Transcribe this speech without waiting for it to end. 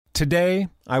Today,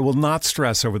 I will not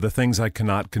stress over the things I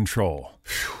cannot control.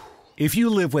 If you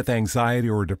live with anxiety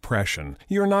or depression,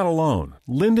 you're not alone.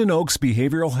 Linden Oaks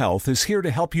Behavioral Health is here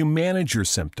to help you manage your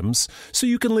symptoms so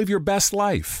you can live your best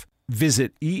life.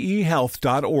 Visit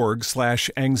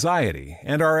eehealth.org/anxiety,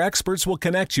 and our experts will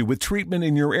connect you with treatment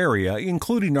in your area,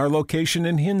 including our location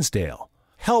in Hinsdale.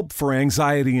 Help for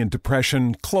anxiety and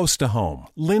depression close to home.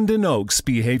 Linden Oaks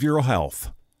Behavioral Health.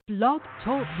 Blog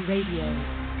Talk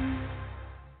Radio.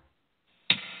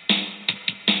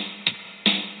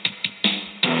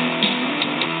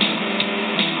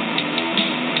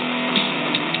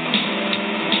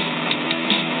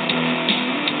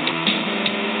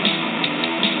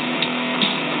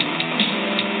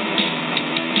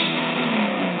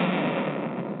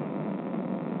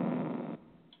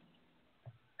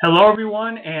 Hello,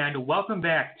 everyone, and welcome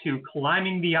back to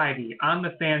Climbing the Ivy on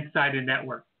the Fansided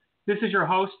Network. This is your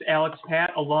host, Alex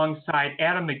Pat, alongside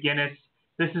Adam McGinnis.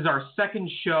 This is our second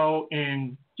show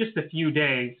in just a few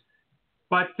days,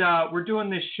 but we're doing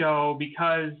this show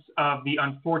because of the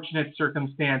unfortunate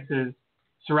circumstances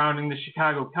surrounding the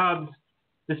Chicago Cubs.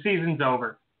 The season's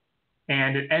over,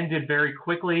 and it ended very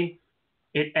quickly.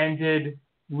 It ended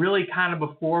really kind of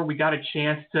before we got a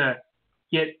chance to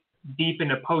get deep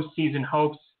into postseason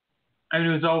hopes. I mean,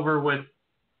 it was over with,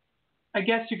 I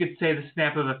guess you could say, the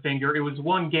snap of a finger. It was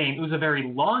one game. It was a very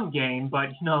long game,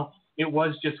 but, it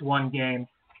was just one game.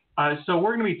 So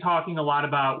we're going to be talking a lot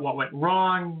about what went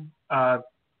wrong, kind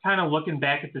of looking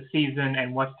back at the season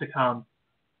and what's to come.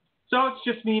 So it's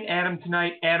just me and Adam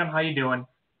tonight. Adam, how you doing?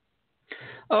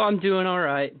 Oh, I'm doing all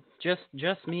right.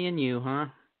 Just me and you, huh?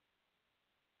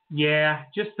 Yeah,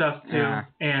 just us two. Yeah.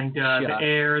 And the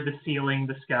air, the ceiling,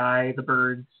 the sky, the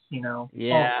birds,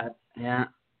 Yeah. Yeah.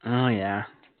 Oh, yeah.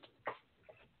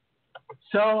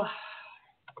 So,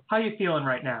 how you feeling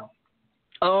right now?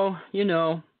 Oh,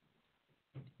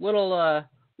 little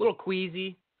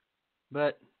queasy,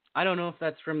 but I don't know if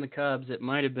that's from the Cubs. It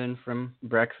might have been from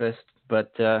breakfast,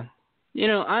 but I'm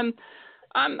a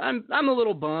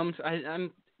little bummed.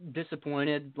 I'm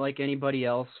disappointed, like anybody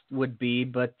else would be,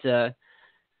 but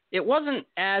it wasn't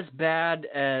as bad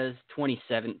as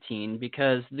 2017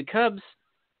 because the Cubs,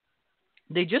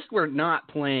 they just were not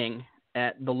playing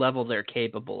at the level they're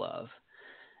capable of.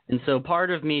 And so part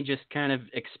of me just kind of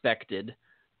expected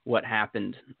what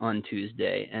happened on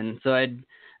Tuesday. And so I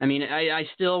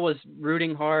still was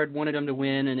rooting hard, wanted them to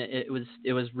win, and it was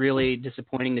really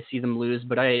disappointing to see them lose,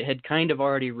 but I had kind of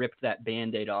already ripped that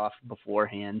Band-Aid off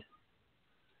beforehand.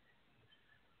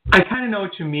 I kind of know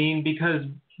what you mean because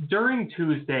during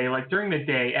Tuesday, like during the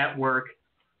day at work,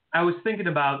 I was thinking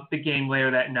about the game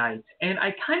later that night. And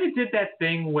I kind of did that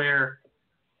thing where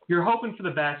you're hoping for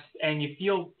the best and you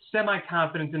feel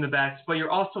semi-confident in the best, but you're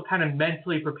also kind of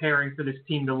mentally preparing for this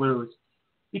team to lose.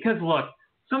 Because, look,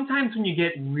 sometimes when you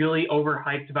get really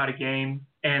overhyped about a game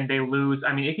and they lose,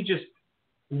 it could just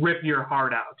rip your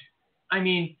heart out.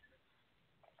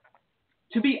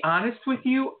 To be honest with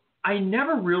you, I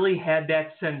never really had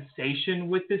that sensation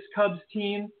with this Cubs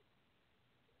team.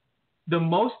 The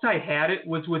most I had it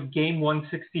was with game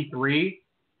 163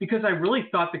 because I really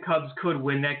thought the Cubs could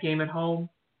win that game at home.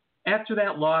 After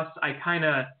that loss, I kind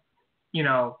of,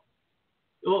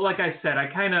 like I said, I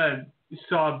kind of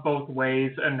saw both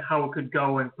ways and how it could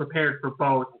go and prepared for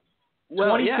both.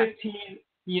 Well, 2015,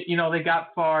 yeah. They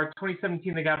got far.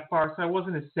 2017, they got far, so I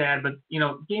wasn't as sad. But,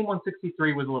 game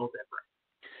 163 was a little different.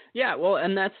 Yeah, well,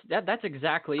 and that's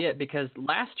exactly it, because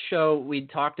last show we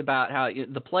talked about how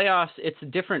the playoffs, it's a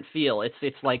different feel.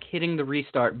 It's like hitting the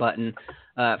restart button,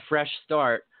 fresh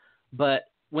start. But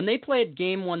when they played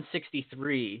game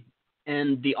 163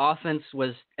 and the offense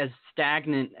was as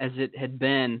stagnant as it had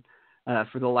been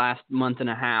for the last month and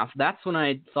a half, that's when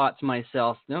I thought to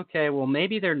myself, okay, well,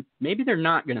 maybe they're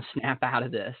not going to snap out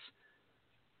of this.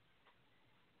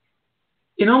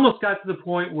 It almost got to the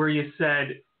point where you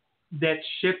said, that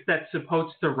ship that's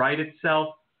supposed to right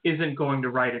itself isn't going to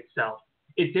right itself.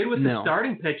 It did with the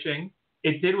starting pitching.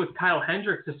 It did with Kyle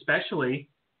Hendricks especially,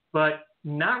 but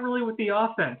not really with the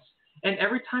offense. And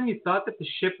every time you thought that the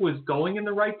ship was going in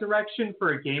the right direction for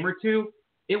a game or two,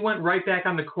 it went right back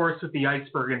on the course with the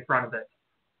iceberg in front of it.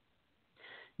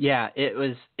 Yeah, it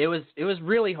was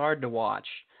really hard to watch.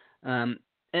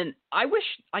 And I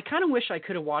kind of wish I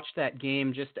could have watched that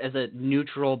game just as a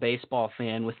neutral baseball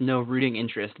fan with no rooting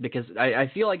interest, because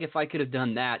I feel like if I could have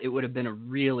done that, it would have been a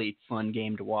really fun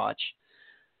game to watch.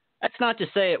 That's not to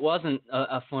say it wasn't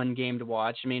a fun game to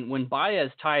watch. When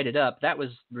Baez tied it up, that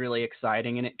was really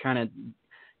exciting, and it kind of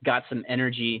got some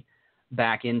energy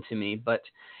back into me. But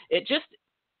it just,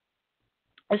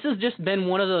 This has just been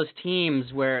one of those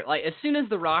teams where, like, as soon as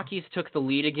the Rockies took the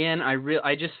lead again,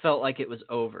 I just felt like it was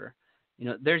over. You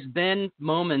know, there's been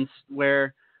moments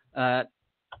where the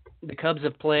Cubs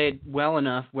have played well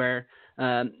enough where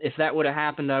if that would have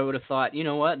happened, I would have thought, you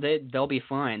know what, they'll be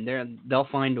fine. They'll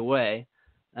find a way.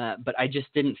 But I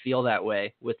just didn't feel that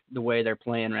way with the way they're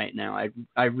playing right now.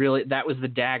 I really, that was the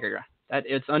dagger.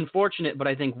 It's unfortunate, but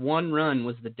I think one run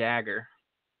was the dagger.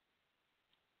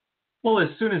 Well, as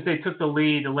soon as they took the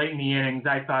lead late in the innings,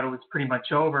 I thought it was pretty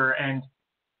much over. And,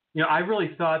 you know, I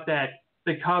really thought that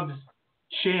the Cubs'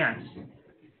 chance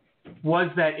was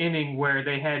that inning where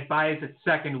they had Baez at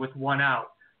second with one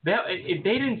out. If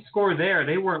they didn't score there,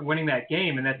 they weren't winning that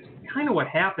game, and that's kind of what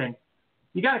happened.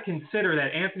 You got to consider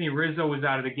that Anthony Rizzo was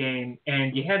out of the game,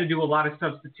 and you had to do a lot of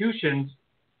substitutions.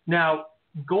 Now,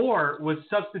 Gore was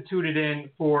substituted in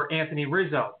for Anthony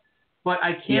Rizzo. But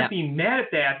I can't be mad at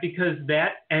that because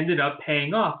that ended up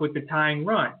paying off with the tying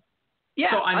run. Yeah,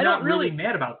 so I'm not really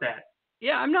mad about that.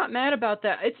 Yeah, I'm not mad about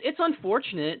that. It's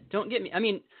unfortunate. Don't get me. I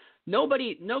mean,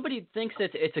 nobody thinks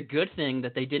that it's a good thing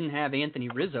that they didn't have Anthony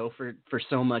Rizzo for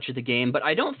so much of the game. But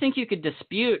I don't think you could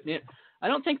dispute. I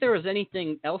don't think there was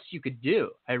anything else you could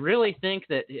do. I really think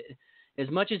that as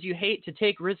much as you hate to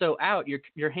take Rizzo out,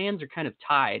 your hands are kind of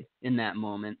tied in that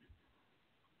moment.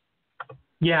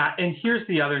 Yeah, and here's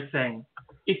the other thing.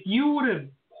 If you would have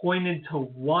pointed to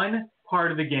one part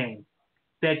of the game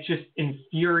that just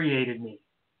infuriated me,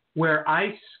 where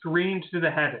I screamed to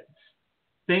the heavens,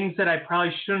 things that I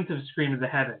probably shouldn't have screamed to the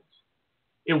heavens.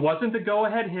 It wasn't the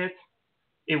go-ahead hit.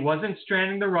 It wasn't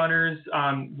stranding the runners.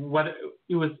 Whether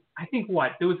it was, I think it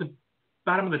was the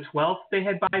bottom of the 12th they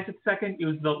had Baez at second. It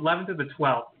was the 11th or the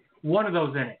 12th. One of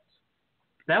those innings.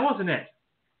 That wasn't it.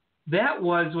 That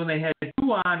was when they had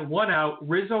 2 on, 1 out.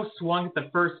 Rizzo swung at the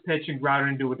first pitch and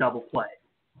grounded into a double play.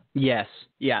 Yes.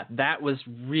 Yeah, that was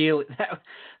really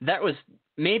that was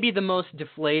maybe the most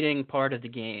deflating part of the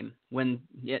game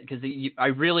because I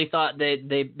really thought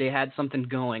they had something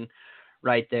going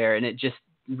right there, and it just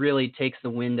really takes the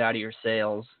wind out of your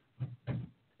sails,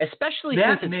 especially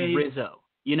since it's Rizzo.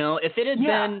 You know, if it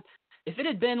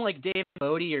had been like Dave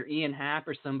Bodie or Ian Happ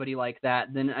or somebody like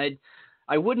that, then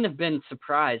I wouldn't have been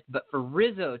surprised. But for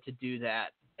Rizzo to do that,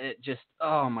 it just,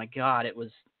 oh my God,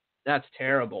 that's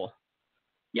terrible.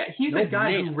 Yeah, he's a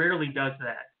guy who rarely does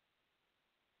that.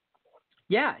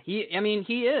 Yeah, he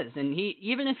is, and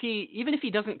even if he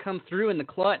doesn't come through in the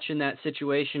clutch in that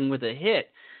situation with a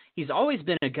hit, he's always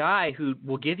been a guy who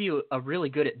will give you a really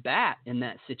good at bat in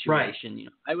that situation. Right. You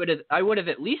know, I would have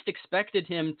at least expected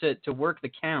him to work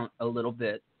the count a little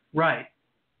bit. Right.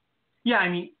 Yeah, I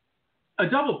mean, a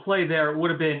double play there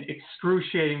would have been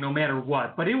excruciating no matter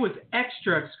what, but it was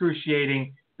extra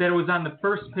excruciating that it was on the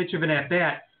first pitch of an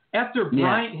at-bat after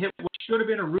Bryant hit what should have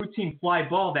been a routine fly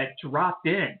ball that dropped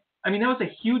in. I mean, that was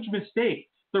a huge mistake.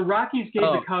 The Rockies gave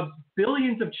the Cubs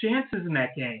billions of chances in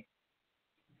that game.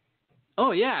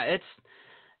 Oh yeah,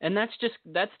 that's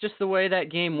just the way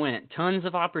that game went. Tons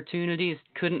of opportunities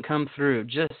couldn't come through.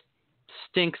 Just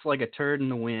stinks like a turd in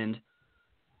the wind.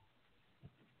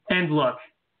 And look,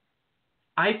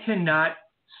 I cannot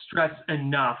stress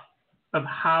enough of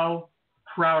how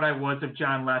proud I was of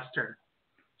John Lester.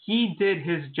 He did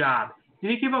his job. Did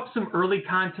he give up some early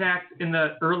contact in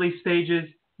the early stages?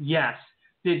 Yes.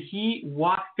 Did he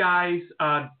walk guys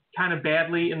kind of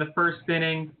badly in the first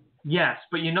inning? Yes.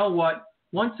 But you know what?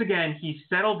 Once again, he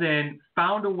settled in,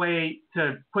 found a way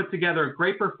to put together a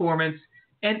great performance,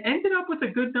 and ended up with a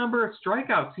good number of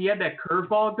strikeouts. He had that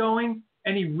curveball going,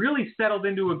 and he really settled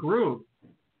into a groove.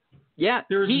 Yeah.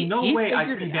 There's no way I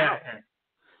could be mad at him.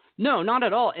 No, not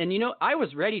at all. And, you know, I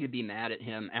was ready to be mad at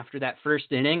him after that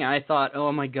first inning. I thought,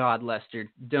 oh, my God,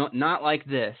 Lester, not like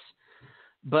this.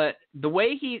 But the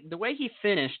way he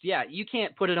finished, you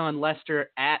can't put it on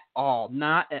Lester at all,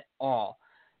 not at all.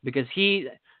 Because he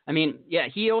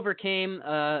overcame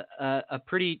a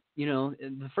pretty, you know,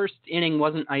 the first inning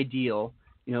wasn't ideal.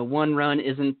 You know, 1 run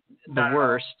isn't the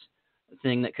worst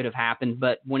thing that could have happened,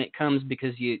 but when it comes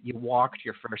because you walked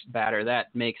your first batter,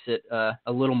 that makes it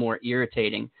a little more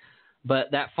irritating.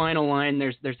 But that final line,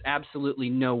 there's absolutely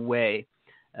no way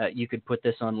you could put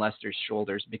this on Lester's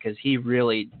shoulders because he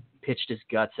really pitched his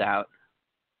guts out.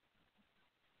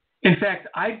 In fact,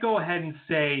 I'd go ahead and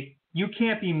say you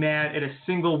can't be mad at a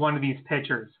single one of these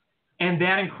pitchers, and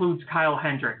that includes Kyle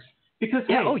Hendricks. Because,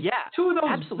 2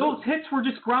 of those hits were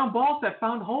just ground balls that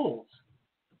found holes.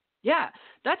 Yeah,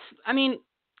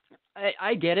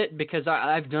 I get it because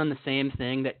I've done the same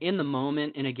thing, that in the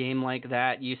moment in a game like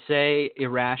that, you say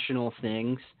irrational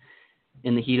things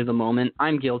in the heat of the moment.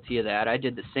 I'm guilty of that. I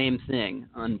did the same thing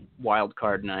on Wild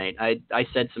Card night. I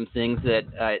said some things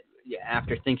that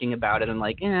after thinking about it, I'm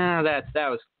like, that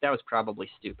was probably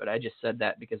stupid. I just said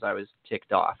that because I was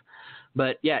ticked off.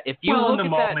 But yeah, if you look in the at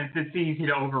moment, it's easy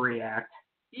to overreact.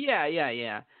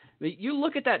 Yeah. But you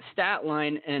look at that stat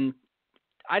line, and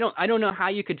I don't know how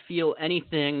you could feel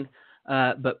anything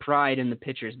but pride in the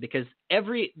pitchers, because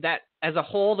as a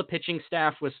whole, the pitching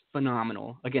staff was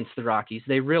phenomenal against the Rockies.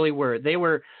 They really were. They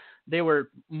were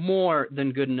more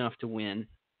than good enough to win.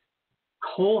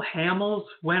 Cole Hamels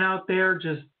went out there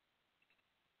just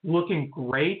looking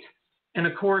great. And,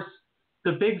 of course,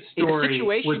 the big story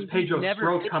was Pedro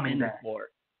Strop coming back. Before.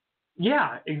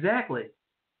 Yeah, exactly.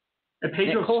 And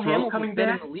Pedro Strop coming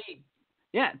back? In the league.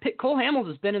 Yeah, Cole Hamels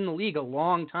has been in the league a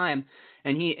long time,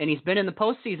 and he's been in the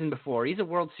postseason before. He's a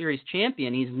World Series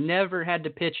champion. He's never had to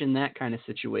pitch in that kind of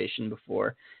situation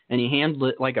before, and he handled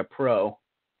it like a pro.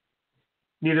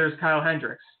 Neither is Kyle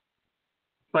Hendricks.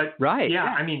 But, right, yeah,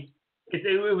 I mean,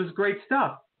 it was great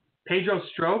stuff. Pedro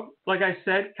Strop, like I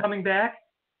said, coming back,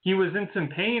 he was in some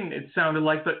pain, it sounded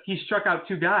like, but he struck out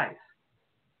 2 guys.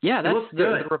 Yeah, that's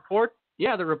the report.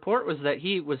 Yeah, the report was that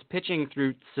he was pitching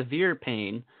through severe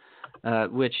pain,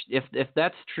 which, if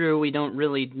that's true, we don't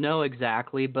really know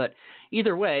exactly. But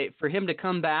either way, for him to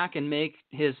come back and make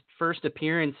his first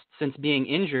appearance since being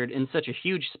injured in such a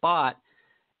huge spot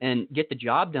and get the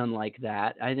job done like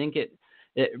that, I think it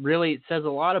really says a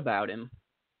lot about him.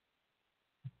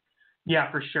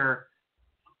 Yeah, for sure.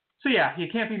 So, yeah, you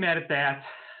can't be mad at that.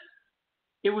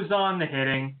 It was on the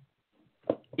hitting.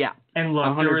 Yeah, and look,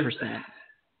 100%.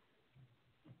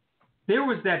 There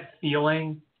was that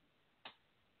feeling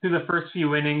through the first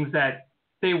few innings that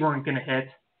they weren't going to hit.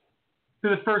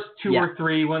 Through the first 2 or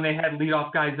 3, when they had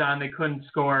leadoff guys on, they couldn't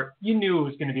score. You knew it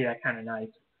was going to be that kind of night.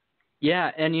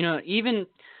 Yeah, and, even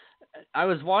I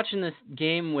was watching this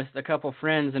game with a couple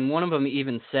friends, and one of them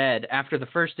even said after the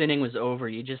first inning was over,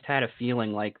 you just had a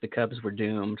feeling like the Cubs were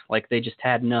doomed, like they just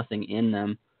had nothing in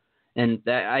them. And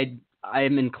that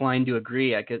I'm inclined to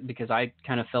agree, because I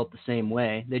kind of felt the same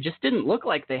way. They just didn't look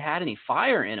like they had any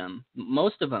fire in them,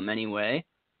 most of them anyway.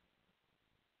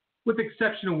 With the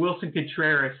exception of Wilson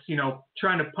Contreras,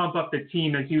 trying to pump up the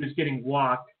team as he was getting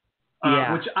walked,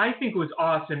 which I think was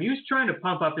awesome. He was trying to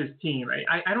pump up his team.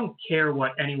 I don't care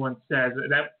what anyone says.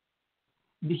 That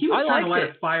he was trying to light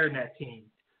a fire in that team.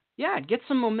 Yeah, get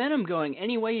some momentum going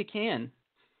any way you can.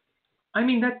 I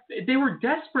mean, they were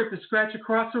desperate to scratch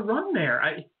across a run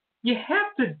there. You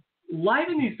have to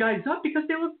liven these guys up because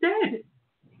they look dead.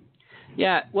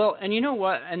 Yeah, well, and you know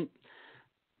what? And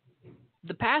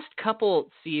the past couple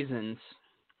seasons,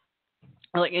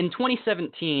 like in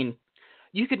 2017,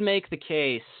 you could make the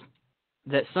case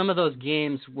that some of those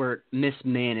games were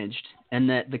mismanaged and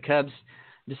that the Cubs,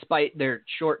 despite their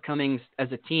shortcomings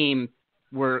as a team,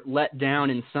 were let down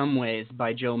in some ways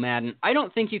by Joe Maddon. I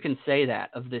don't think you can say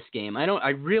that of this game. I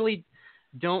really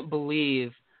don't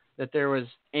believe that there was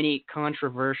any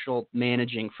controversial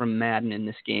managing from Maddon in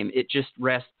this game. It just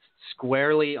rests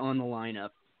squarely on the lineup.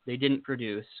 They didn't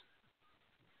produce.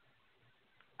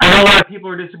 I know a lot of people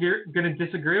are going to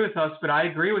disagree with us, but I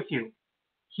agree with you.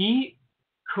 He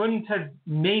couldn't have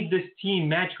made this team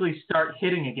magically start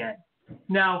hitting again.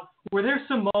 Now, were there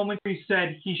some moments where you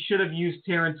said he should have used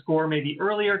Terrence Gore maybe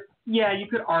earlier? Yeah, you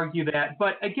could argue that.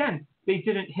 But again, they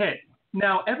didn't hit.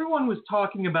 Now, everyone was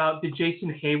talking about the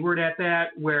Jason Hayward at that,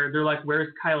 where they're like,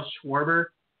 where's Kyle Schwarber?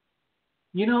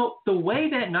 The way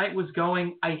that night was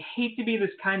going, I hate to be this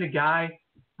kind of guy,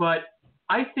 but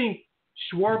I think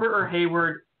Schwarber or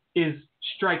Hayward is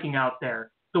striking out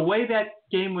there. The way that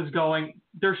game was going,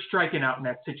 they're striking out in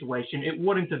that situation. It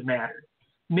wouldn't have mattered.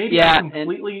 Maybe I'm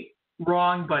completely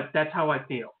wrong, but that's how I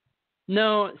feel.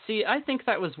 No, see, I think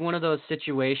that was one of those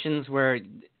situations where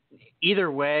either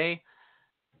way,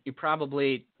 you're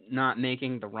probably not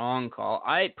making the wrong call.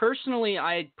 I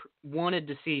wanted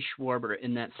to see Schwarber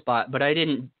in that spot, but I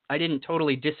didn't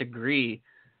totally disagree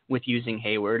with using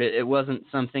Hayward. It wasn't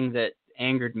something that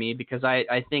angered me because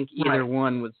I think either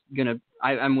one was going to –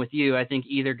 I'm with you. I think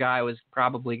either guy was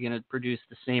probably going to produce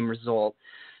the same result.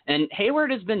 And Hayward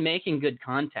has been making good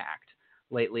contact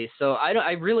lately, so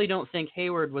I really don't think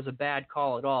Hayward was a bad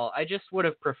call at all. I just would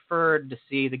have preferred to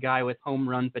see the guy with home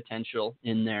run potential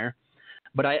in there.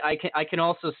 But I can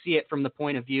also see it from the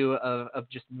point of view of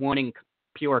just wanting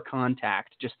pure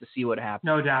contact just to see what happens.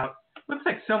 No doubt. Looks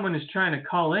like someone is trying to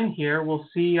call in here. We'll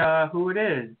see who it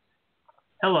is.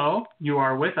 Hello, you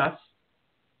are with us.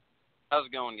 How's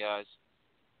it going, guys?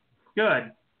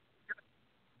 Good.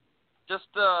 Just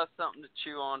something to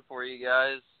chew on for you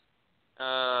guys.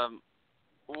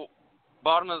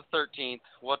 Bottom of the 13th,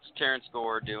 what's Terrence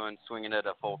Gore doing swinging at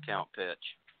a full count pitch?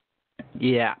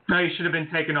 Yeah. No, he should have been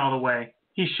taken all the way.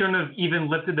 he shouldn't have even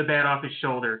lifted the bat off his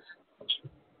shoulders.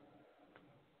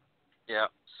 Yeah,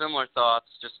 similar thoughts.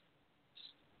 Just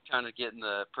kind of getting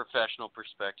the professional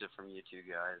perspective from you two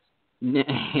guys.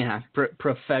 Yeah,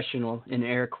 professional in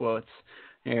air quotes.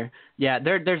 Here, yeah,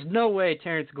 there's no way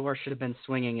Terrence Gore should have been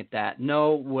swinging at that.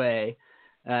 No way.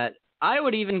 I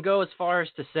would even go as far as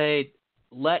to say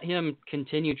let him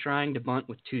continue trying to bunt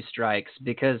with 2 strikes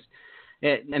because,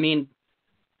 the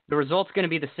result's going to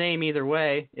be the same either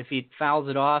way if he fouls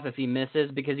it off, if he misses,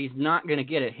 because he's not going to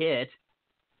get a hit.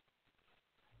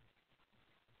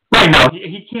 Right, no,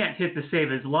 he can't hit to save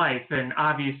his life, and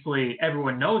obviously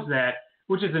everyone knows that,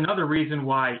 which is another reason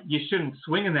why you shouldn't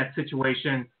swing in that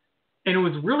situation. And it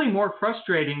was really more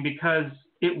frustrating because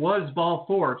it was ball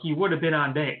 4. He would have been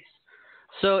on base.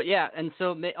 So, yeah, and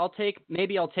so I'll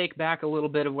take back a little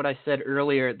bit of what I said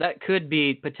earlier. That could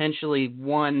be potentially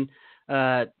one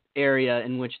area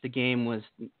in which the game was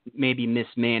maybe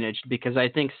mismanaged because I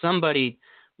think somebody,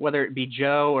 whether it be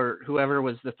Joe or whoever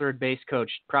was the third base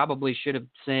coach, probably should have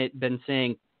been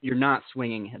saying, you're not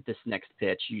swinging at this next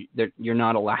pitch. You're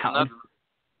not allowed.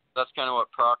 That's kind of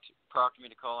what prompted me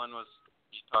to call in was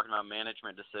talking about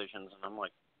management decisions, and I'm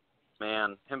like,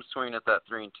 man, him swinging at that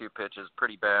 3-2 pitch is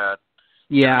pretty bad.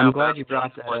 Yeah, I'm glad you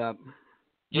brought that up.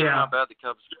 Given how bad the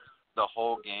Cubs the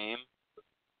whole game,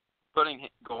 putting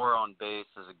Gore on base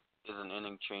is an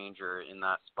inning changer in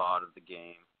that spot of the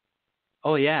game.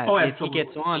 Oh yeah, if absolutely. He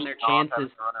gets on, their chances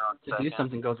to do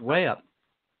something goes way up.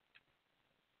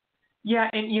 Yeah,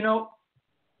 and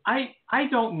I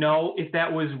don't know if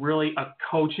that was really a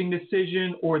coaching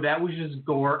decision or that was just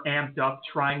Gore amped up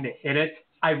trying to hit it.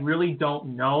 I really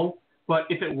don't know. But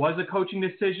if it was a coaching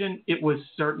decision, it was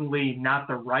certainly not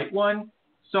the right one.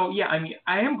 So, yeah,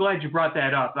 I am glad you brought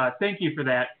that up. Thank you for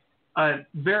that.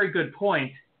 Very good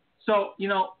point. So,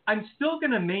 I'm still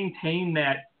going to maintain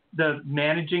that the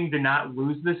managing did not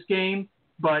lose this game.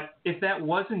 But if that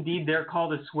was indeed their call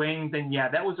to swing, then, yeah,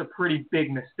 that was a pretty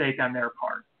big mistake on their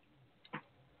part.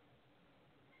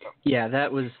 Yeah,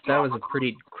 that was a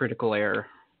pretty critical error.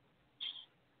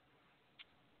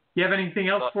 You have anything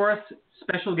else for us,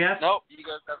 special guest? Nope.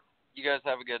 You guys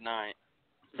have a good night.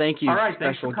 Thank you. All right,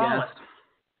 thanks special for calling. guest.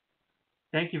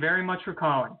 Thank you very much for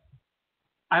calling.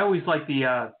 I always like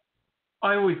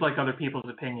other people's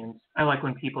opinions. I like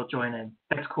when people join in.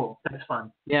 That's cool. That's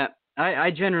fun. Yeah,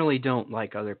 I generally don't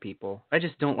like other people. I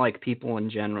just don't like people in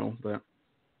general. But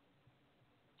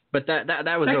that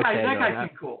was okay. That guy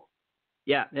seemed cool.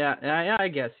 Yeah. I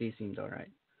guess he seemed all right.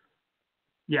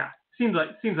 Yeah. Seems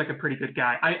like a pretty good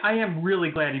guy. I am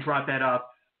really glad he brought that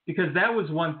up because that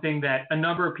was one thing that a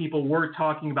number of people were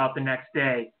talking about the next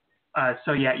day.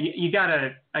 So, yeah, you got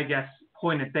to, I guess,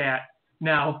 point at that.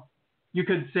 Now, you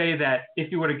could say that if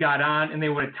he would have got on and they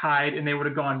would have tied and they would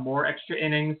have gone more extra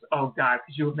innings, oh, God,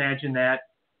 could you imagine that?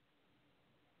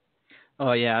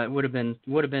 Oh, yeah, it would have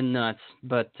been nuts.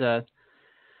 But,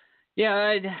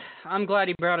 yeah, I'm glad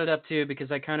he brought it up too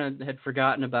because I kind of had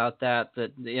forgotten about that.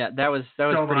 That was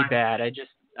pretty bad.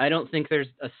 I don't think there's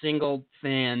a single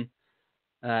fan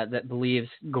that believes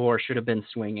Gore should have been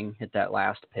swinging at that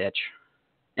last pitch.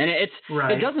 And it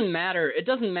doesn't matter. It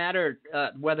doesn't matter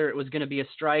whether it was going to be a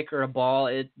strike or a ball.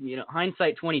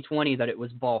 Hindsight 2020 that it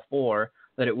was ball 4,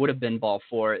 that it would have been ball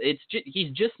 4.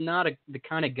 He's just not the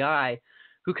kind of guy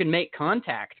who can make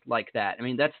contact like that. I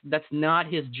mean, that's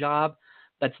not his job.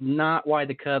 That's not why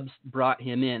the Cubs brought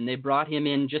him in. They brought him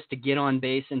in just to get on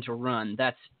base and to run.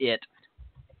 That's it.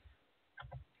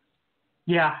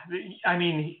 Yeah, I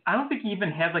don't think he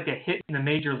even had like a hit in the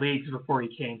major leagues before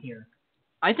he came here.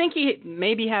 I think he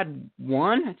maybe had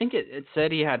one. I think it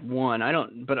said he had one. I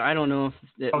don't know if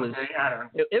it was. I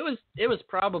don't know. It was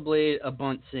probably a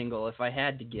bunt single, if I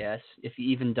had to guess. If he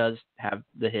even does have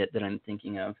the hit that I'm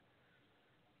thinking of.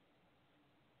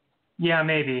 Yeah,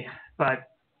 maybe, but.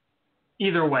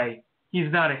 Either way,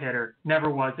 he's not a hitter. Never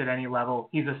was at any level.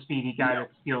 He's a speedy guy that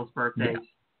steals birthdays.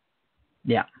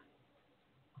 Yeah.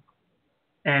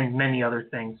 And many other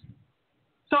things.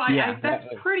 So that's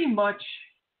pretty much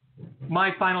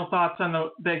my final thoughts on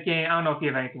that game. I don't know if you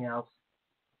have anything else.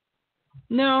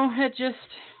 No, it just,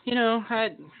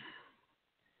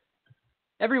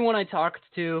 everyone I talked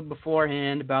to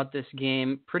beforehand about this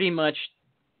game pretty much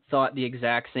thought the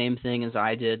exact same thing as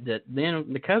I did, that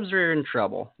the Cubs are in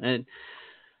trouble. And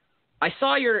I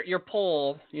saw your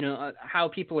poll, how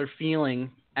people are feeling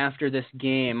after this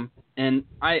game, and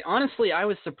I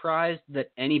was surprised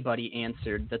that anybody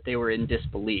answered that they were in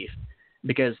disbelief,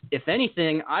 because if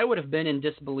anything, I would have been in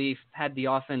disbelief had the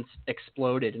offense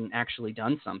exploded and actually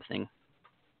done something.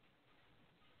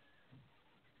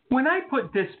 When I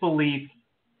put disbelief,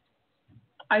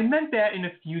 I meant that in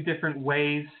a few different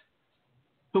ways.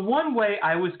 the one way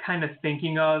I was kind of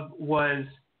thinking of was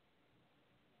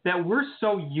that we're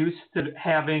so used to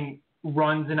having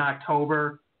runs in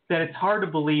October that it's hard to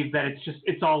believe that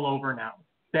it's all over now.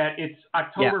 That it's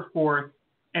October 4th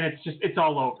and it's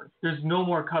all over. There's no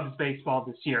more Cubs baseball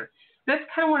this year. That's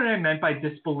kind of what I meant by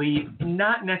disbelief,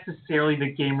 not necessarily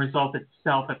the game result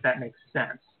itself, if that makes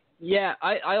sense. Yeah,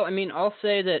 I mean, I'll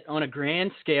say that on a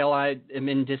grand scale, I am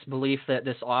in disbelief that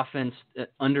this offense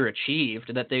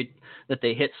underachieved, that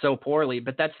they hit so poorly.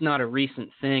 But that's not a recent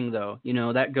thing, though. You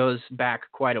know, that goes back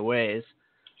quite a ways.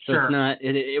 So Sure.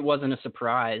 it wasn't a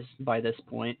surprise by this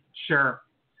point. Sure.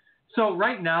 So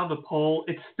right now the poll,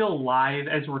 it's still live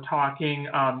as we're talking.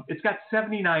 It's got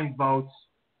 79 votes.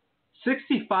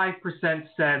 65%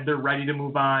 said they're ready to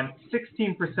move on.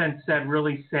 16% said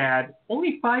really sad.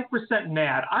 Only 5%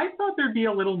 mad. I thought there'd be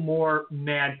a little more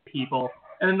mad people.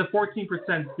 And then the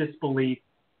 14% disbelief.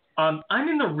 I'm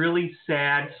in the really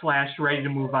sad / ready to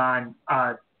move on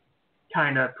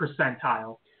kind of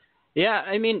percentile. Yeah,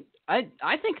 I mean, I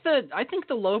think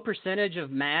the low percentage of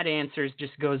mad answers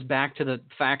just goes back to the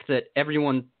fact that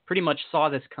everyone pretty much saw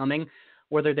this coming.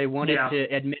 Whether they wanted to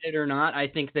admit it or not, I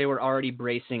think they were already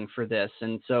bracing for this,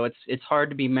 and so it's hard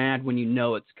to be mad when you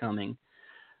know it's coming.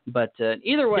 But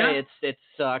either way, it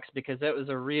sucks because that was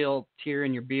a real tear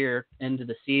in your beer end of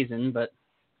the season. But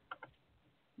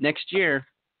next year.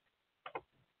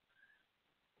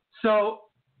 So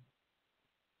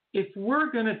if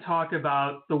we're going to talk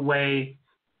about the way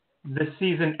the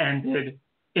season ended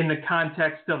in the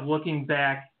context of looking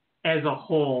back as a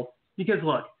whole, because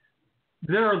look,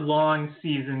 there are long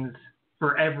seasons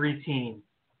for every team.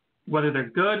 Whether they're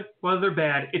good, whether they're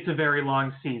bad, it's a very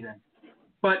long season.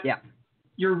 But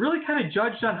you're really kind of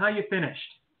judged on how you finished.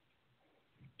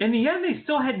 In the end, they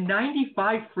still had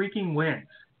 95 freaking wins.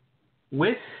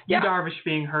 With Darvish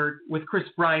being hurt, with Chris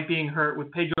Bryant being hurt,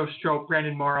 with Pedro Strop,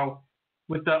 Brandon Morrow,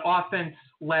 with the offense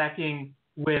lacking,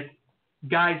 with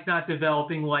guys not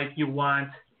developing like you want,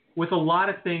 with a lot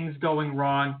of things going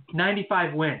wrong,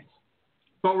 95 wins.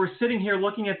 But we're sitting here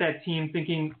looking at that team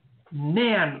thinking,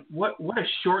 man, what a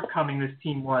shortcoming this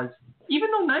team was, even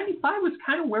though 95 was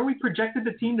kind of where we projected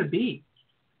the team to be.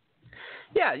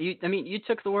 Yeah, you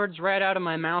took the words right out of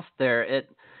my mouth there.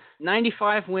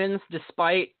 95 wins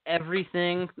despite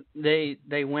everything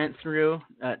they went through.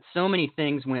 So many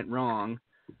things went wrong.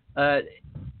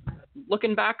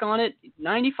 Looking back on it,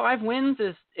 95 wins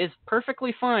is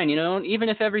perfectly fine. You know, even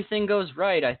if everything goes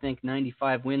right, I think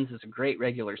 95 wins is a great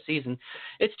regular season.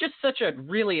 It's just such a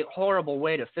really horrible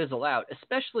way to fizzle out,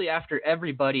 especially after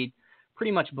everybody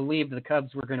pretty much believed the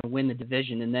Cubs were going to win the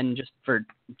division, and then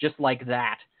just like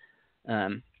that.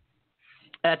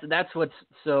 That's what's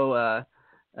so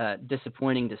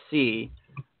disappointing to see.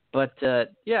 But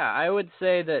I would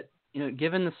say that, you know,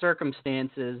 given the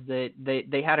circumstances,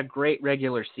 they had a great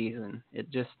regular season.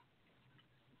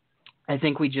 I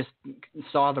think we just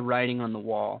saw the writing on the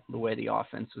wall, the way the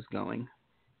offense was going.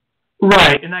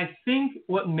 Right, and I think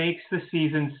what makes the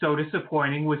season so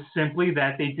disappointing was simply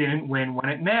that they didn't win when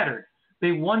it mattered.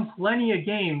 They won plenty of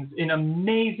games in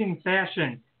amazing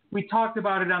fashion. We talked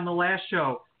about it on the last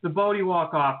show. The Bodie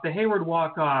walk-off, the Hayward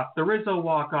walk-off, the Rizzo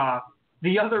walk-off,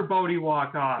 the other Bodie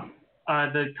walk-off,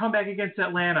 the comeback against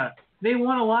Atlanta. They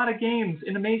won a lot of games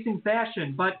in amazing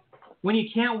fashion, but when you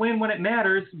can't win when it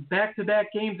matters,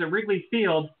 back-to-back games at Wrigley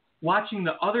Field, watching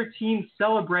the other team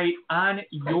celebrate on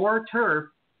your turf,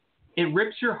 it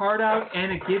rips your heart out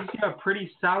and it gives you a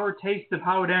pretty sour taste of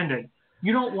how it ended.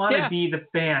 You don't want to be the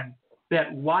fan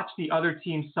that watched the other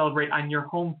team celebrate on your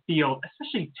home field,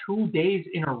 especially 2 days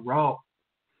in a row.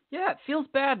 Yeah, it feels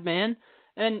bad, man.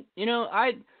 And, you know,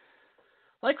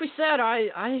 like we said,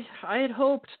 I had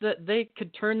hoped that they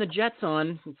could turn the Jets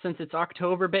on since it's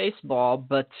October baseball,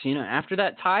 but, you know, after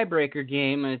that tiebreaker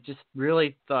game, I just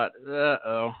really thought,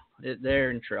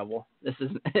 they're in trouble. This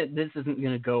isn't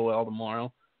going to go well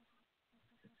tomorrow.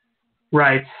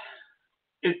 Right.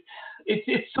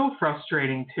 It's so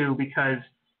frustrating, too, because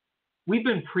we've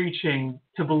been preaching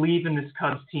to believe in this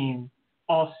Cubs team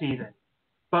all season.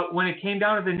 But when it came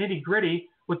down to the nitty-gritty,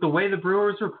 with the way the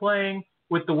Brewers were playing,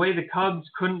 with the way the Cubs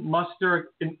couldn't muster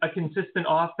a consistent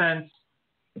offense,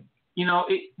 you know,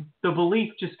 the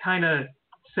belief just kind of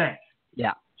sank.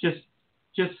 Yeah. Just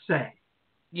sank.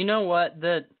 You know what?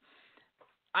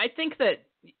 I think that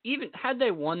even had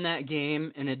they won that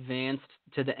game and advanced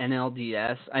to the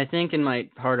NLDS, I think in my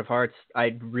heart of hearts,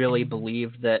 I'd really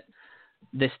believed that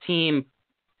this team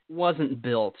wasn't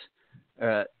built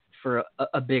for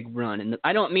a big run. And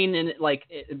I don't mean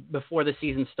before the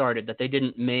season started that they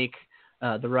didn't make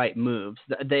the right moves.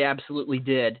 They absolutely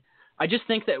did. I just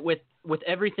think that with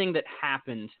everything that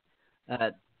happened,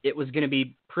 it was going to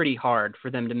be pretty hard for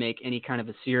them to make any kind of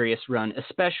a serious run,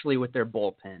 especially with their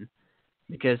bullpen.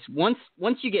 Because once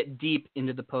you get deep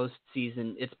into the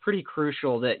postseason, it's pretty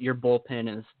crucial that your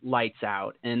bullpen is lights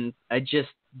out. And I just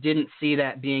didn't see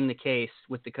that being the case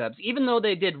with the Cubs. Even though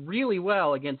they did really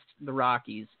well against the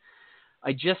Rockies,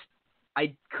 I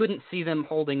couldn't see them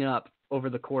holding up over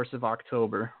the course of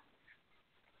October.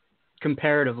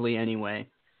 Comparatively, anyway.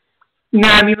 No,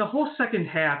 I mean, the whole second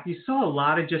half, you saw a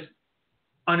lot of just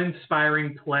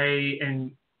uninspiring play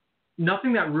and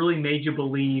nothing that really made you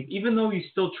believe, even though you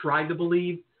still tried to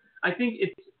believe. I think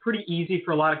it's pretty easy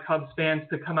for a lot of Cubs fans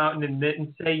to come out and admit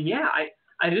and say, yeah,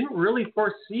 I didn't really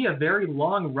foresee a very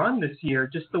long run this year,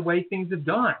 just the way things have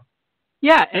gone.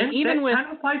 Yeah, and even that with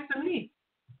kind of applies to me.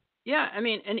 Yeah, I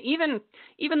mean, and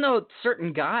even though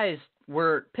certain guys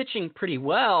were pitching pretty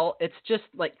well, it's just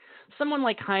like someone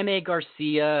like Jaime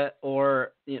Garcia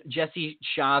or Jesse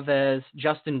Chavez,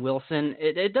 Justin Wilson.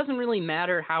 It doesn't really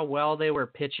matter how well they were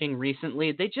pitching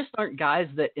recently. They just aren't guys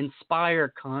that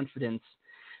inspire confidence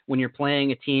when you're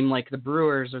playing a team like the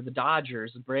Brewers or the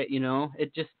Dodgers.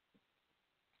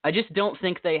 I just don't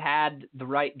think they had the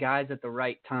right guys at the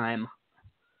right time.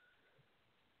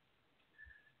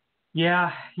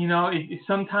 Yeah,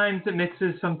 sometimes it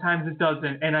mixes, sometimes it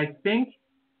doesn't. And I think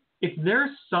if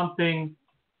there's something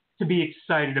to be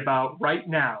excited about right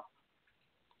now,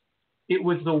 it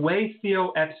was the way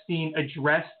Theo Epstein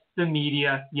addressed the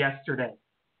media yesterday.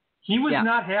 He was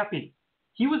not happy.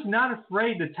 He was not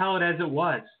afraid to tell it as it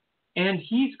was. And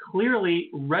he's clearly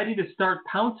ready to start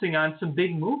pouncing on some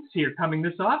big moves here coming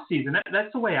this offseason.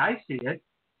 That's the way I see it.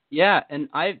 Yeah, and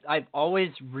I've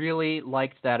always really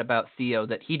liked that about Theo,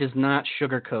 that he does not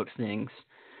sugarcoat things.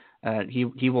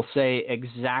 He will say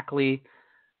exactly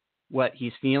what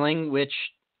he's feeling, which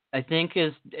I think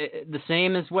is the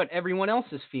same as what everyone else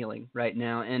is feeling right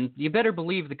now. And you better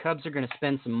believe the Cubs are going to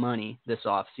spend some money this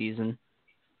offseason.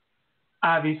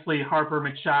 Obviously, Harper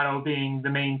Machado being the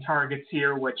main targets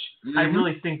here, which I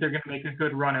really think they're going to make a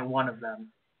good run at one of them.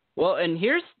 Well, and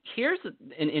here's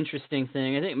an interesting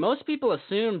thing. I think most people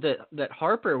assumed that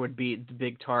Harper would be the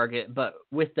big target, but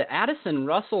with the Addison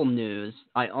Russell news,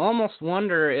 I almost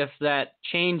wonder if that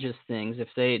changes things, if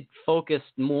they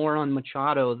focused more on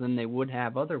Machado than they would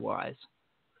have otherwise.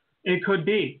 It could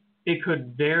be. It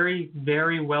could very,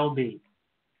 very well be.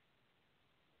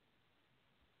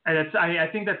 And I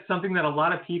think that's something that a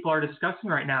lot of people are discussing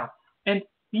right now. And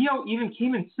Theo even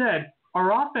came and said,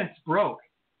 our offense broke.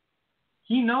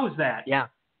 He knows that. Yeah.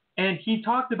 And he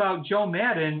talked about Joe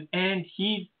Madden, and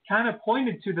he kind of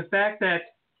pointed to the fact that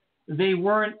they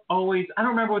weren't always – I don't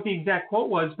remember what the exact quote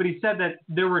was, but he said that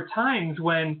there were times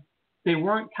when they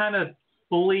weren't kind of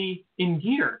fully in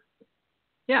gear.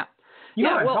 Yeah. You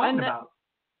know what I'm talking about.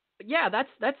 Yeah,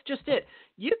 that's just it.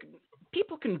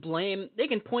 People can blame – they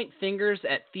can point fingers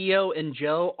at Theo and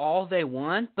Joe all they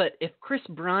want, but if Chris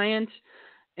Bryant –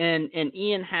 and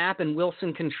Ian Happ and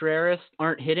Wilson Contreras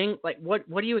aren't hitting, like what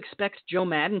do you expect Joe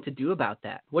Madden to do about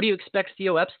that? What do you expect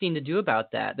Theo Epstein to do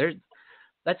about that?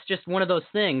 That's just one of those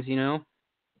things,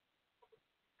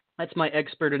 That's my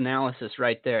expert analysis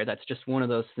right there. That's just one of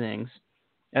those things.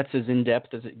 That's as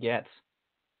in-depth as it gets.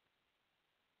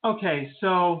 Okay,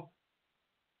 so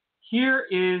here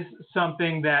is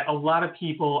something that a lot of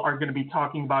people are going to be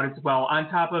talking about as well, on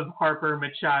top of Harper,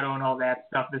 Machado, and all that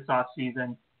stuff this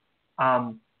offseason.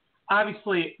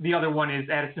 Obviously, the other one is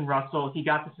Addison Russell. He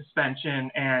got the suspension,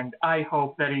 and I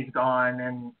hope that he's gone,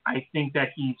 and I think that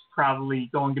he's probably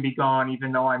going to be gone,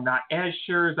 even though I'm not as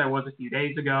sure as I was a few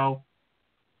days ago.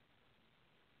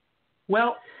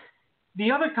 Well,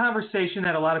 the other conversation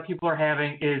that a lot of people are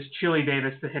having is Chili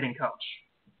Davis, the hitting coach.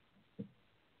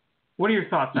 What are your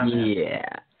thoughts on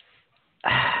that?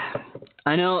 Yeah.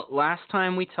 I know last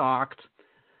time we talked,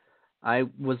 I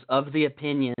was of the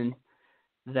opinion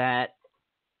that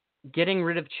getting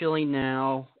rid of Chili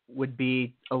now would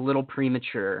be a little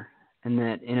premature, and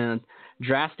that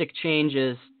drastic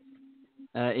changes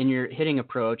in your hitting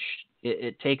approach,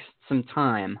 it takes some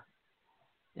time,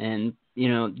 and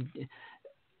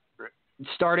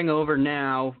starting over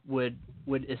now would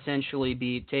essentially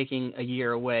be taking a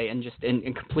year away and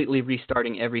completely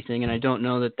restarting everything, and I don't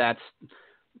know that that's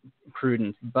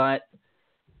prudent. But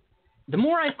the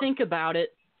more I think about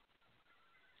it,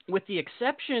 with the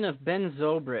exception of Ben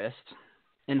Zobrist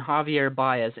and Javier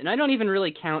Baez, and I don't even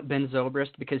really count Ben Zobrist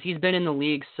because he's been in the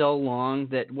league so long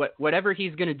that whatever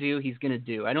he's going to do, he's going to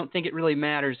do. I don't think it really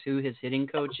matters who his hitting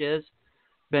coach is.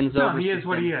 Ben Zobrist he is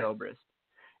what he is. Zobrist.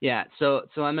 Yeah, so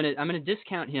I'm gonna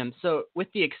discount him. So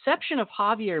with the exception of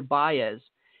Javier Baez,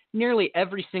 nearly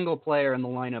every single player in the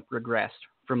lineup regressed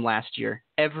from last year.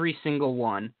 Every single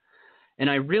one. And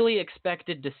I really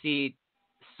expected to see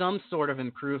some sort of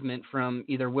improvement from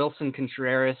either Wilson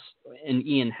Contreras and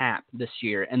Ian Happ this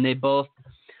year, and they both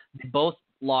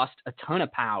lost a ton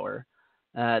of power.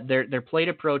 Their plate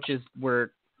approaches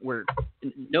were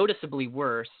noticeably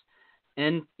worse.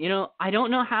 And, I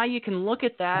don't know how you can look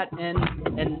at that and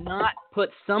not put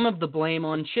some of the blame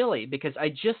on Chile, because I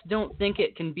just don't think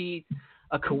it can be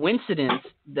a coincidence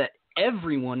that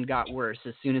everyone got worse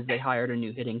as soon as they hired a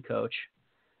new hitting coach.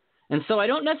 And so I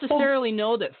don't necessarily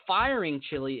know that firing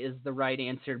Chile is the right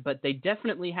answer, but they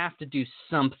definitely have to do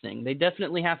something. They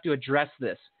definitely have to address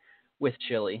this with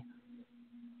Chile.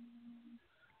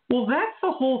 Well, that's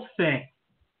the whole thing.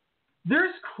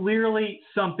 There's clearly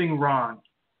something wrong.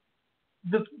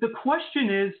 The question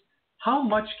is, how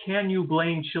much can you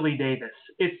blame Chile Davis?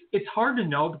 It's hard to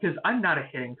know because I'm not a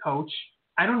hitting coach.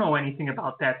 I don't know anything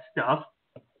about that stuff.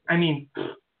 I mean,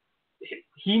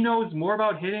 he knows more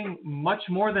about hitting much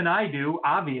more than I do,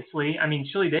 obviously. I mean,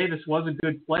 Chile Davis was a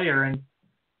good player, and,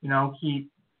 he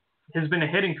has been a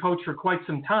hitting coach for quite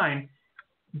some time.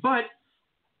 But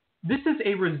this is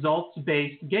a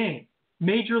results-based game.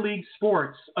 Major league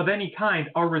sports of any kind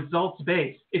are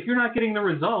results-based. If you're not getting the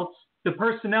results, the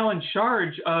personnel in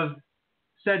charge of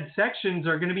said sections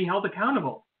are going to be held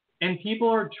accountable. And people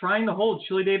are trying to hold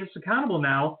Chile Davis accountable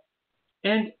now.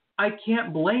 And I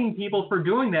can't blame people for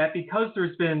doing that because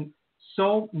there's been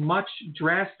so much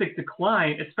drastic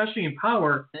decline, especially in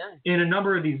power, in a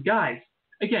number of these guys.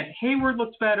 Again, Hayward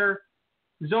looks better.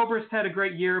 Zobrist had a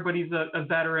great year, but he's a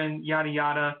veteran, yada,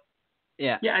 yada.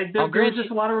 Yeah, there's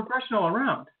just a lot of regression all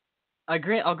around.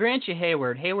 I'll grant you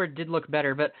Hayward. Hayward did look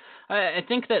better, but I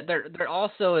think that there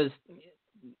also is,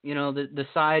 the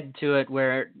side to it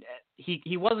where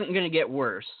he wasn't going to get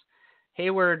worse.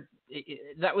 Hayward,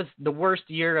 that was the worst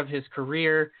year of his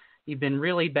career. He'd been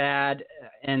really bad,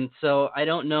 and so I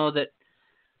don't know that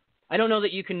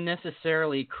you can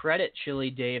necessarily credit Chile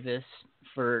Davis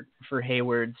for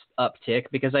Hayward's uptick,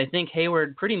 because I think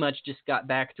Hayward pretty much just got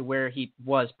back to where he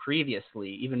was previously,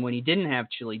 even when he didn't have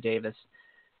Chile Davis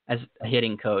as a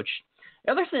hitting coach.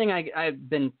 The other thing I've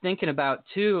been thinking about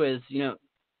too is,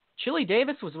 Chile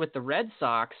Davis was with the Red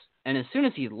Sox, and as soon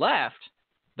as he left,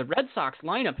 the Red Sox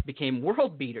lineup became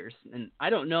world beaters. And I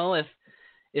don't know if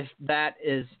that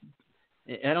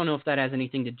has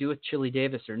anything to do with Chile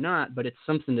Davis or not, but it's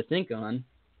something to think on.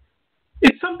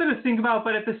 It's something to think about,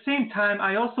 but at the same time,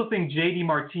 I also think J.D.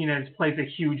 Martinez plays a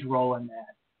huge role in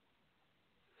that.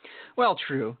 Well,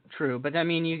 true. But, I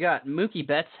mean, you got Mookie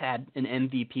Betts had an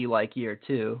MVP-like year,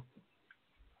 too.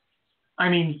 I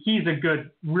mean, he's a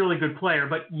really good player,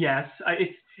 but yes,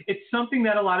 it's something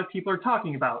that a lot of people are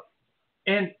talking about.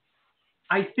 And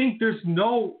I think there's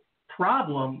no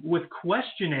problem with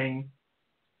questioning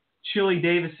Chile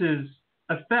Davis's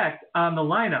effect on the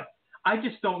lineup. I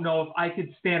just don't know if I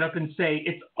could stand up and say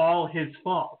it's all his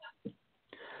fault.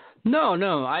 No,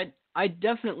 I'm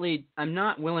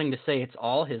not willing to say it's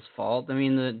all his fault. I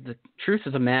mean, the truth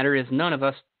of the matter is none of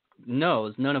us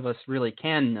knows. None of us really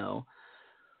can know.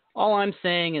 All I'm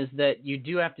saying is that you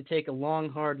do have to take a long,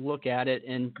 hard look at it,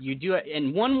 and you do,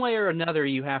 in one way or another,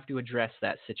 you have to address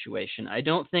that situation. I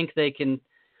don't think they can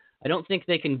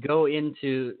go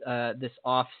into this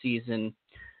off season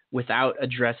without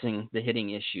addressing the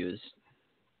hitting issues.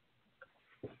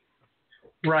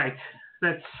 Right.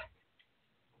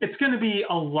 It's going to be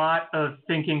a lot of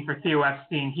thinking for Theo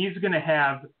Epstein. He's going to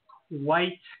have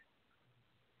quite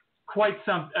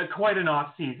an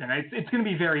off season. It's going to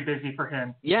be very busy for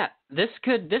him. Yeah, this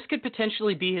could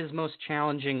potentially be his most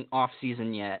challenging off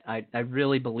season yet. I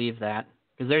really believe that,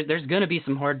 because there's going to be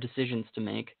some hard decisions to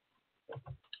make.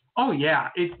 Oh yeah,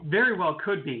 it very well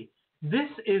could be. This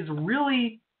is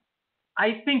really,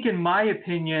 I think, in my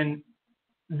opinion,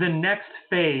 the next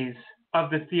phase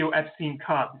of the Theo Epstein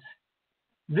Cubs.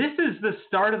 This is the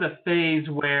start of the phase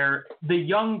where the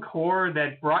young core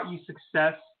that brought you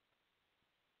success,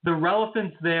 the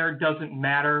relevance there doesn't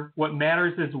matter. What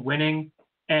matters is winning.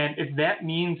 And if that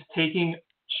means taking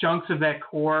chunks of that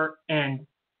core and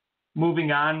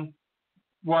moving on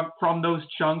from those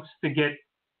chunks to get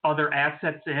other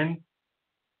assets in,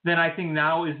 then I think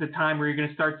now is the time where you're going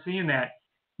to start seeing that.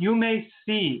 You may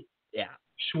see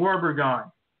Schwarber gone.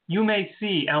 You may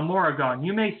see Almora gone.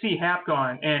 You may see Happ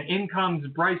gone. And in comes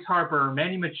Bryce Harper or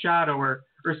Manny Machado or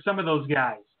some of those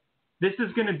guys. This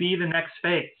is going to be the next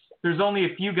phase. There's only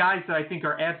a few guys that I think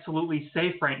are absolutely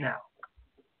safe right now.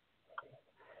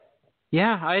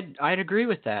 Yeah, I'd agree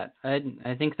with that. I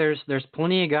think there's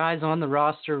plenty of guys on the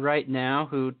roster right now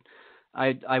who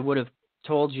I would have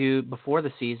told you before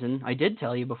the season, I did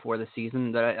tell you before the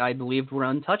season that I believed were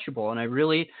untouchable. And I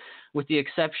really, with the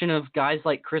exception of guys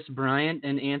like Chris Bryant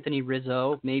and Anthony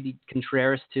Rizzo, maybe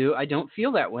Contreras too, I don't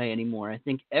feel that way anymore. I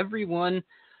think everyone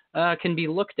can be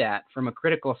looked at from a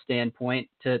critical standpoint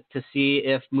to see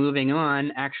if moving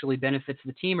on actually benefits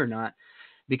the team or not.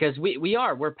 Because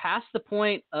we're past the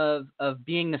point of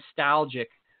being nostalgic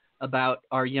about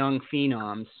our young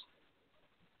phenoms.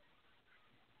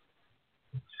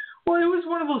 Well, it was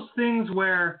one of those things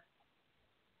where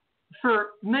for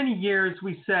many years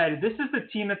we said, this is the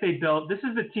team that they built, this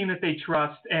is the team that they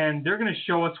trust, and they're going to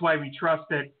show us why we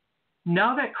trust it.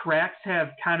 Now that cracks have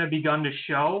kind of begun to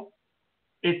show,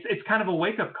 it's kind of a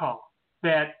wake-up call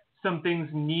that some things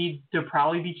need to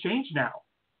probably be changed now.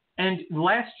 And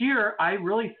last year, I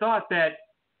really thought that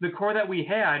the core that we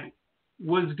had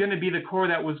was going to be the core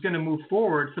that was going to move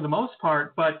forward for the most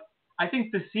part, but I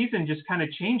think this season just kind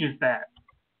of changes that.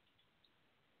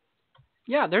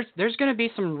 Yeah, there's going to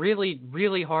be some really,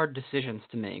 really hard decisions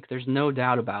to make. There's no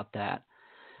doubt about that.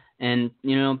 And,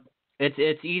 you know,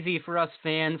 it's easy for us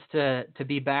fans to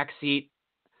be backseat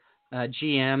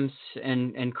GMs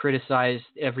and criticize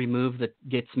every move that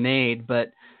gets made,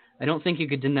 but I don't think you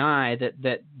could deny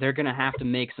that they're going to have to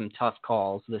make some tough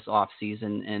calls this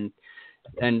offseason.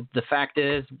 And the fact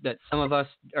is that some of us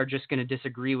are just going to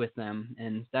disagree with them,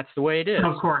 and that's the way it is.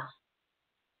 Of course.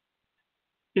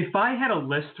 If I had a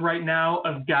list right now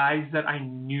of guys that I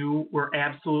knew were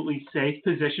absolutely safe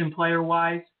position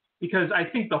player-wise, because I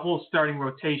think the whole starting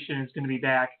rotation is going to be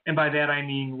back, and by that I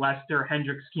mean Lester,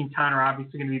 Hendricks, Quintana are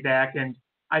obviously going to be back, and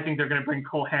I think they're going to bring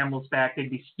Cole Hamels back.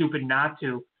 They'd be stupid not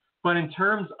to. But in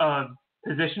terms of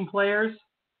position players,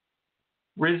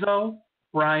 Rizzo,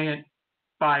 Bryant,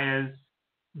 Baez,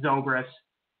 Zobrist,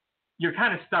 you're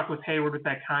kind of stuck with Hayward with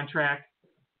that contract.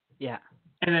 Yeah.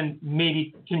 And then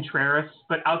maybe Contreras.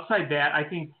 But outside that, I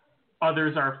think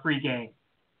others are free game.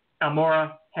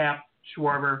 Almora, Happ,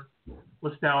 Schwarber,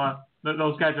 Listella,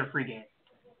 those guys are free game.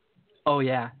 Oh,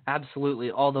 yeah,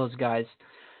 absolutely. All those guys,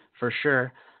 for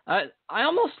sure. I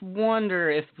almost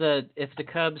wonder if the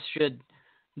Cubs should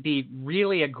be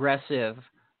really aggressive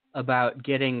about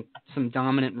getting some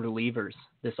dominant relievers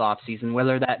this offseason,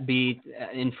 whether that be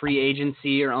in free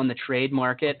agency or on the trade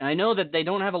market. I know that they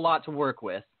don't have a lot to work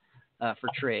with for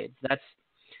trades.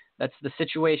 That's the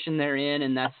situation they're in,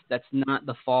 and that's not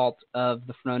the fault of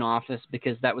the front office,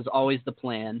 because that was always the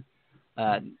plan.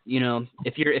 You know,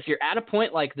 if you're at a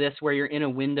point like this where you're in a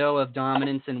window of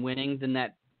dominance and winning, then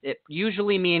that it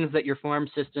usually means that your farm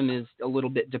system is a little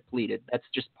bit depleted. That's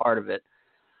just part of it.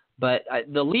 But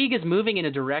the league is moving in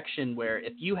a direction where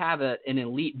if you have an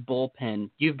elite bullpen,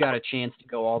 you've got a chance to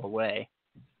go all the way.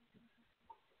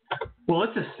 Well,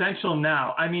 it's essential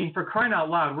now. I mean, for crying out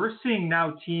loud, we're seeing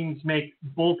now teams make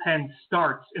bullpen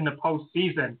starts in the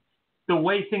postseason. The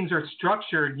way things are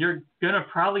structured, you're going to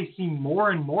probably see more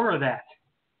and more of that.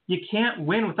 You can't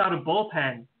win without a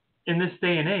bullpen in this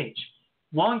day and age.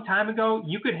 Long time ago,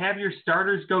 you could have your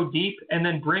starters go deep and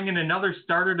then bring in another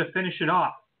starter to finish it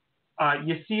off.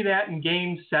 You see that in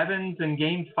Game 7s and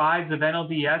Game 5s of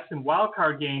NLDS and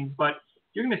wildcard games, but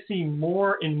you're going to see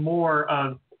more and more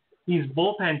of these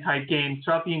bullpen-type games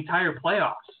throughout the entire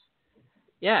playoffs.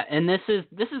 Yeah, and this is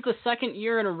the second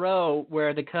year in a row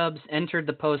where the Cubs entered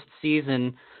the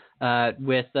postseason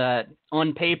with,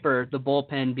 on paper, the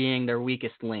bullpen being their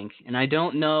weakest link. And I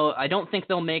don't think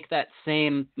they'll make that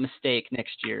same mistake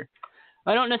next year.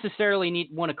 I don't necessarily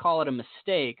want to call it a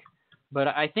mistake, but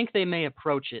I think they may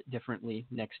approach it differently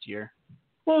next year.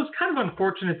 Well, it's kind of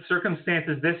unfortunate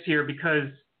circumstances this year because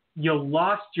you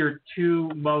lost your two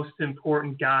most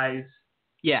important guys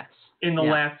in the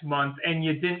last month, and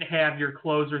you didn't have your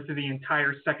closer through the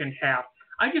entire second half.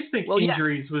 I just think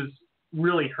injuries was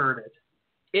really hurt it.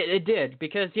 It did,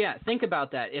 because, think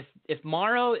about that. If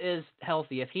Morrow is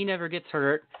healthy, if he never gets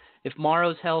hurt, if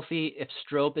Morrow's healthy, if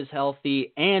Strop is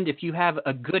healthy, and if you have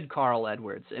a good Carl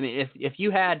Edwards. I mean, if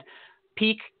you had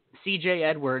peak C.J.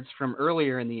 Edwards from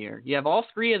earlier in the year, you have all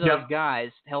three of those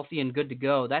guys healthy and good to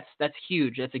go. That's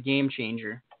huge. That's a game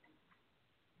changer.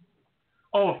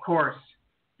 Oh, of course,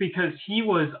 because he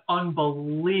was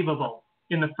unbelievable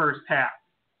in the first half.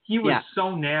 He was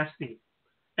so nasty,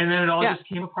 and then it all just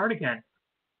came apart again.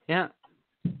 Yeah.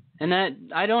 And that,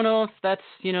 I don't know if that's,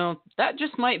 that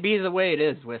just might be the way it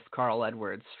is with Carl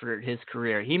Edwards for his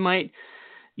career. You might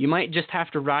just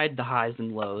have to ride the highs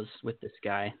and lows with this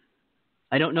guy.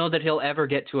 I don't know that he'll ever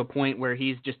get to a point where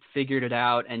he's just figured it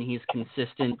out and he's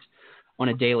consistent on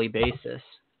a daily basis.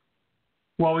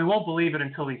 Well, we won't believe it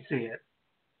until we see it.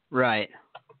 Right.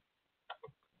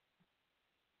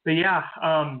 But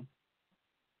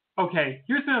okay,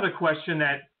 here's another question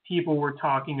that people were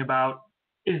talking about,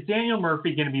 is Daniel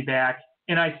Murphy going to be back?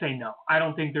 And I say no. I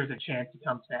don't think there's a chance he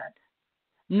comes back.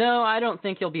 No, I don't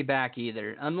think he'll be back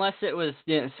either, unless it was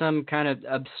some kind of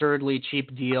absurdly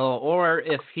cheap deal, or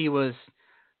if he was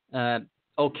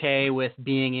okay with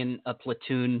being in a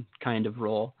platoon kind of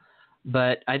role.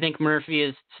 But I think Murphy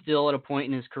is still at a point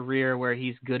in his career where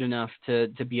he's good enough to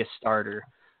be a starter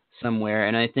somewhere,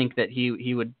 and I think that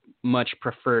he would much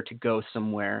prefer to go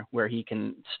somewhere where he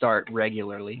can start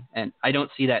regularly, and I don't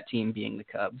see that team being the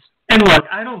Cubs. And look,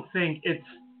 I don't think it's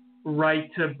right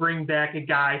to bring back a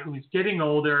guy who's getting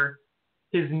older.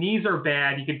 His knees are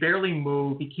bad. He could barely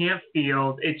move. He can't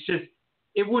field. It's just,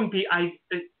 it wouldn't be.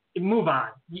 Move on.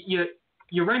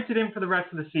 You rented him for the rest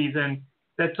of the season.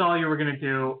 That's all you were going to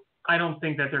do. I don't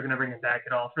think that they're going to bring him back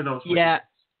at all for those reasons. Yeah,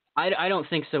 I don't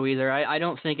think so either. I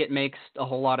don't think it makes a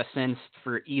whole lot of sense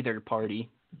for either party.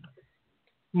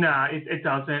 Nah, it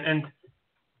doesn't. And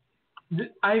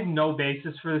I have no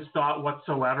basis for this thought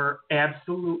whatsoever.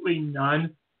 Absolutely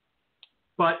none.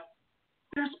 But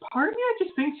there's part of me that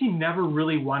just thinks he never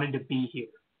really wanted to be here.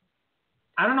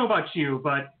 I don't know about you,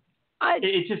 but I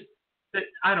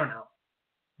don't know.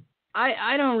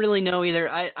 I don't really know either.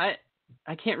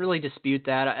 I can't really dispute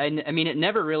that. I mean, it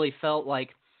never really felt like.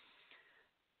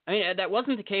 I mean, that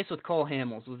wasn't the case with Cole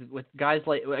Hamels. With guys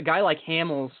like a guy like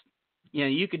Hamels,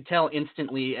 you could tell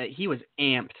instantly he was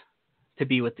amped to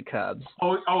be with the Cubs.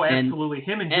 Oh, absolutely.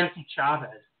 Him and Jesse Chavez.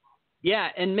 Yeah,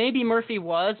 and maybe Murphy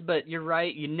was, but you're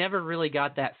right. You never really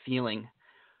got that feeling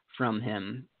from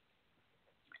him.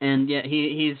 And yeah,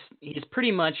 he's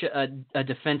pretty much a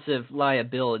defensive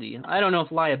liability. I don't know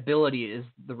if liability is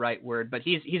the right word, but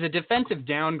he's a defensive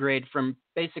downgrade from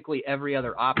basically every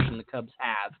other option the Cubs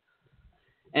have.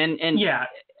 And yeah,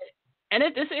 and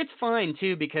it's fine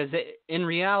too, because in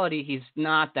reality he's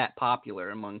not that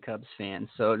popular among Cubs fans.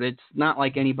 So it's not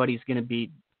like anybody's going to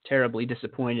be terribly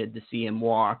disappointed to see him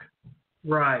walk.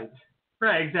 Right,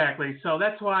 exactly. So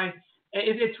that's why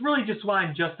it's really just why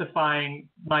I'm justifying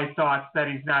my thoughts that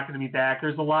he's not going to be back.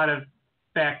 There's a lot of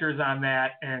factors on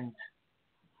that, and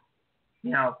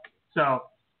so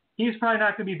he's probably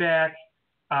not going to be back.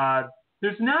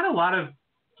 There's not a lot of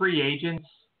free agents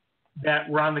that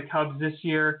were on the Cubs this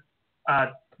year.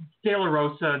 De La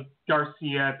Rosa,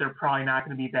 Garcia, they're probably not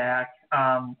going to be back.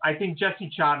 I think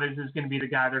Jesse Chavez is going to be the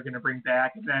guy they're going to bring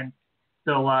back, and then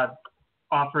they'll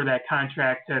offer that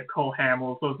contract to Cole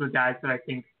Hamels. Those are the guys that I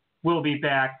think will be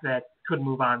back that could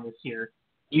move on this year.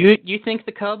 You think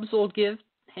the Cubs will give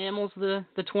Hamels the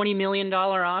 $20 million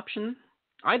option?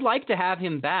 I'd like to have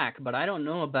him back, but I don't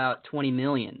know about $20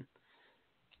 million.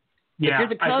 Yeah, if you're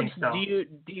the Cubs, I think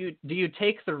so. do you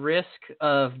take the risk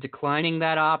of declining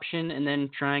that option and then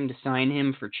trying to sign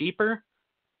him for cheaper?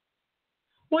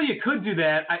 Well, you could do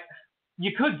that.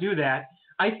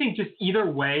 I think just either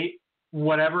way,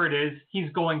 whatever it is, he's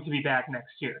going to be back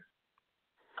next year.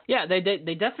 Yeah,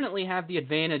 they definitely have the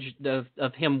advantage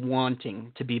of him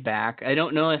wanting to be back. I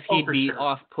don't know if he'd be sure.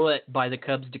 off-put by the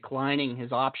Cubs declining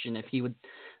his option, if he would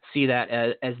see that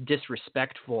as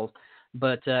disrespectful.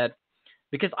 But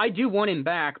because I do want him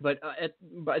back, but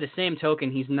by the same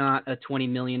token, he's not a $20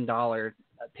 million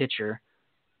pitcher.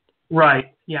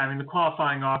 Right. Yeah, I mean, the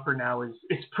qualifying offer now is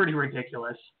pretty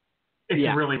ridiculous.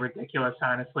 It's really ridiculous,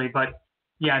 honestly. But,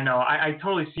 yeah, no, I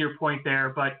totally see your point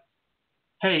there. But,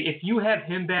 hey, if you have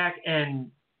him back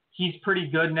and he's pretty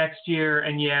good next year,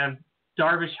 and you have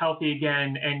Darvish healthy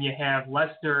again, and you have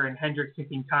Lester and Hendricks and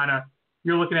Quintana,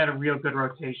 you're looking at a real good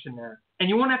rotation there. And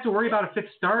you won't have to worry about a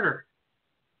fifth starter.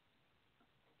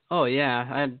 Oh,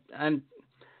 yeah.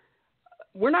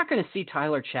 We're not going to see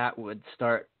Tyler Chatwood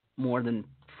start more than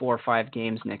 4 or 5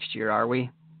 games next year, are we?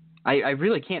 I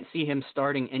really can't see him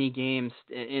starting any games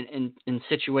in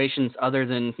situations other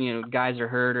than, guys are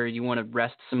hurt or you want to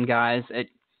rest some guys. His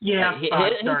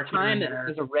time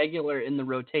as a regular in the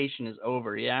rotation is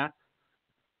over, yeah?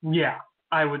 Yeah,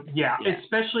 I would,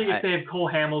 especially if they have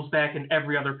Cole Hamels back and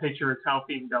every other pitcher is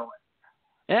healthy and going.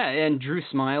 Yeah, and Drew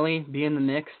Smiley be in the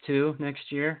mix, too,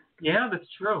 next year. Yeah, that's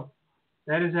true.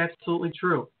 That is absolutely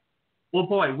true. Well,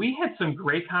 boy, we had some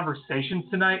great conversations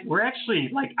tonight. We're actually,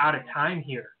 out of time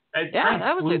here.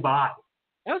 Time flew by.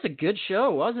 That was a good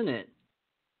show, wasn't it?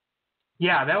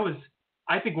 Yeah, that was,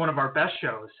 I think, one of our best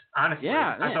shows, honestly.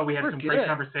 Yeah, I thought we had some great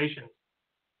conversations.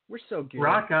 We're so good.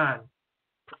 Rock on.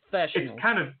 Professional. It's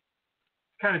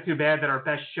kind of too bad that our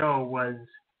best show was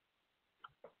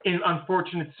in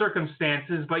unfortunate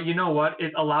circumstances, but you know what?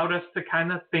 It allowed us to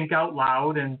kind of think out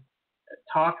loud and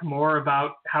talk more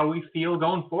about how we feel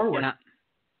going forward.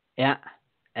 Yeah.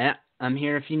 I'm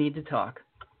here if you need to talk.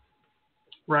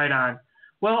 Right on.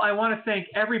 Well, I want to thank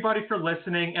everybody for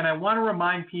listening, and I want to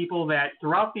remind people that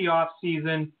throughout the off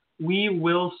season, we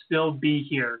will still be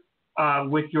here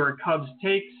with your Cubs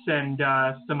takes and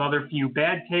some other few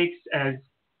bad takes, as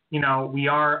you know, we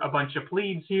are a bunch of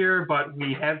plebes here, but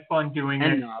we have fun doing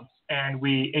it, and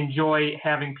we enjoy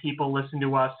having people listen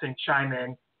to us and chime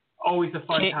in. Always a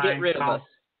fun time. Can't get rid of us.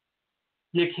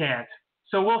 You can't.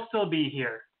 So we'll still be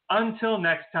here. Until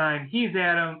next time, he's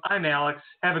Adam, I'm Alex.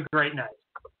 Have a great night.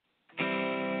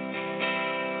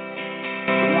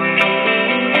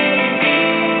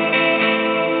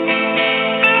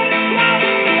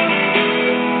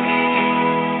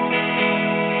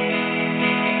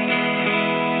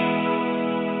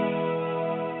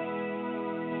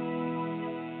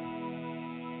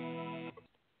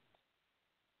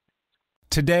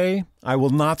 Today, I will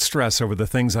not stress over the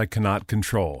things I cannot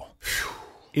control.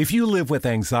 If you live with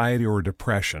anxiety or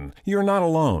depression, you're not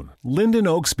alone. Linden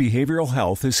Oaks Behavioral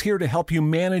Health is here to help you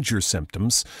manage your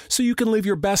symptoms so you can live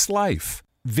your best life.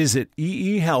 Visit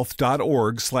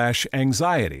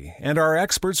eehealth.org/anxiety, and our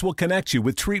experts will connect you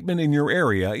with treatment in your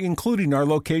area, including our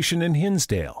location in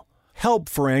Hinsdale. Help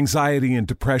for anxiety and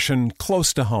depression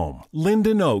close to home.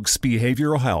 Linden Oaks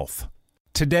Behavioral Health.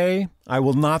 Today, I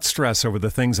will not stress over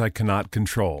the things I cannot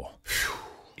control.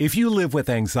 If you live with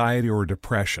anxiety or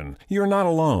depression, you're not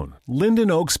alone.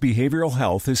 Linden Oaks Behavioral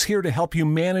Health is here to help you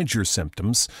manage your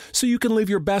symptoms so you can live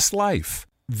your best life.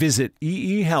 Visit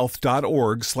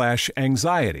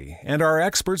eehealth.org/anxiety, and our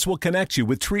experts will connect you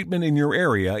with treatment in your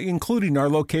area, including our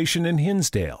location in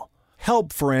Hinsdale.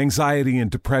 Help for anxiety and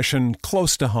depression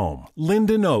close to home.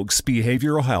 Linden Oaks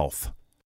Behavioral Health.